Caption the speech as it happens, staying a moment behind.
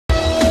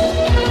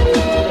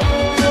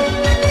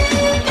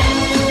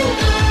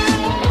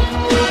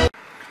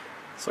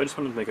So I just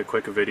wanted to make a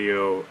quick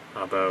video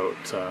about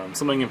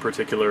something in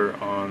particular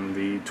on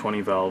the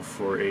 20 valve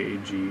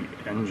 4AGE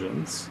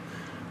engines.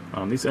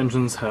 These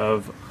engines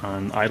have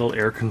an idle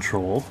air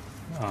control,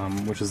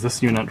 which is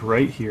this unit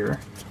right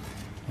here,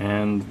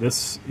 and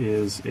this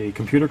is a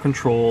computer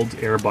controlled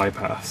air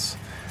bypass.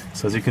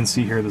 So as you can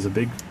see here, there's a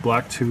big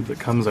black tube that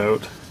comes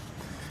out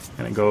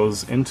and it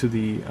goes into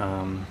the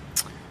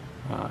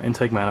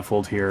intake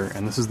manifold here,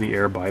 and this is the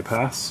air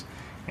bypass,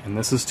 and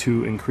this is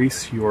to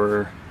increase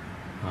your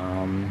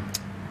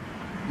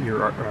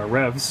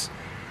revs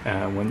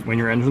when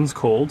your engine's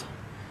cold,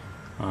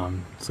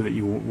 so that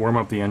you warm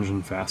up the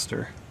engine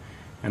faster.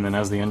 And then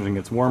as the engine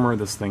gets warmer,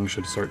 this thing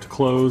should start to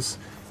close,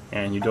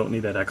 and you don't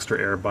need that extra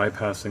air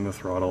bypassing the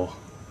throttle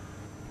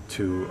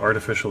to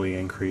artificially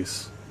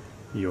increase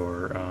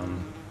your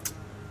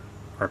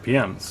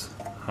RPMs.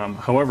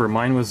 However,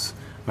 mine was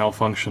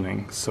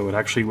malfunctioning, so it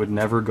actually would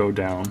never go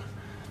down.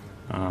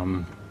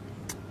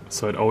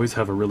 So I'd always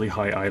have a really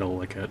high idle,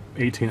 like at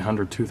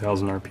 1800,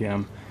 2000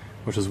 RPM,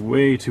 which is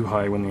way too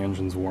high when the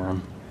engine's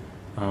warm.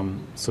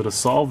 So to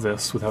solve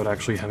this without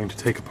actually having to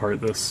take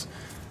apart this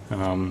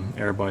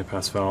air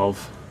bypass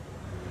valve,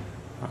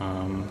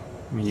 I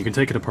mean, you can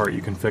take it apart,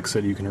 you can fix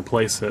it, you can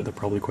replace it, they're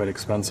probably quite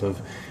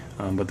expensive.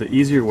 But the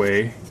easier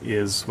way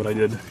is, what I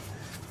did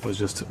was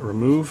just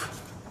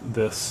remove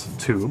this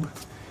tube,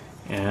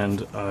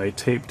 and I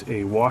taped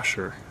a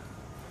washer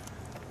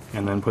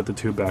and then put the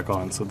tube back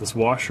on. So this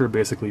washer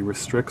basically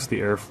restricts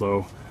the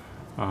airflow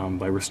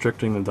by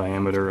restricting the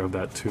diameter of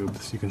that tube.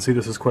 So you can see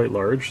this is quite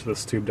large,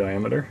 this tube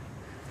diameter,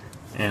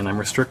 and I'm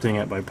restricting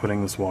it by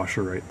putting this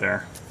washer right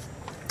there.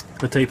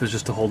 The tape is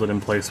just to hold it in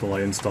place while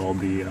I install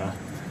the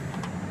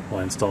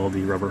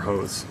rubber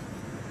hose.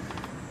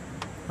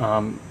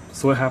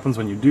 So what happens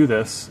when you do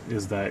this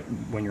is that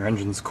when your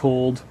engine's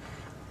cold,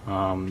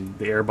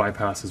 the air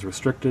bypass is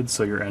restricted,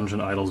 so your engine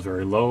idles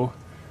very low,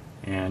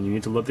 and you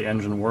need to let the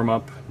engine warm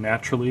up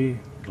naturally.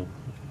 It'll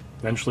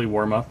eventually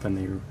warm up, and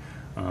the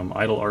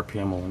idle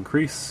RPM will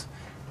increase,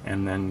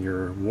 and then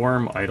your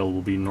warm idle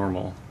will be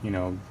normal, you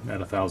know, at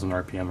 1000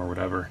 RPM or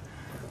whatever.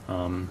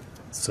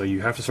 So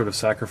you have to sort of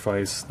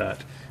sacrifice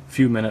that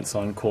few minutes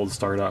on cold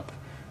startup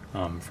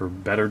for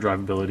better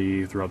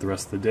drivability throughout the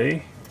rest of the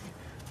day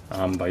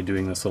by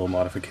doing this little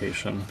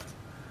modification.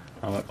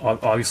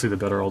 Obviously the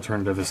better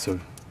alternative is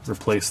to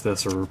replace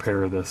this or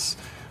repair this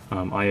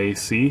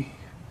IAC,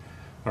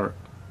 or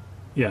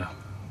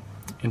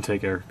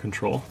intake air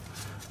control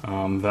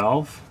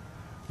valve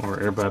or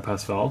air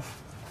bypass valve.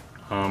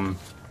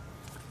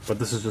 But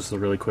this is just a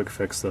really quick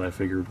fix that I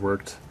figured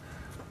worked,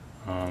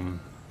 and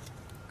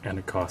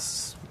it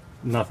costs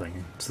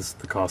nothing. It's just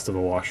the cost of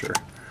a washer.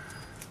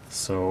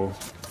 So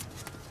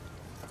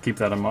keep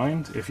that in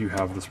mind if you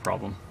have this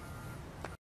problem.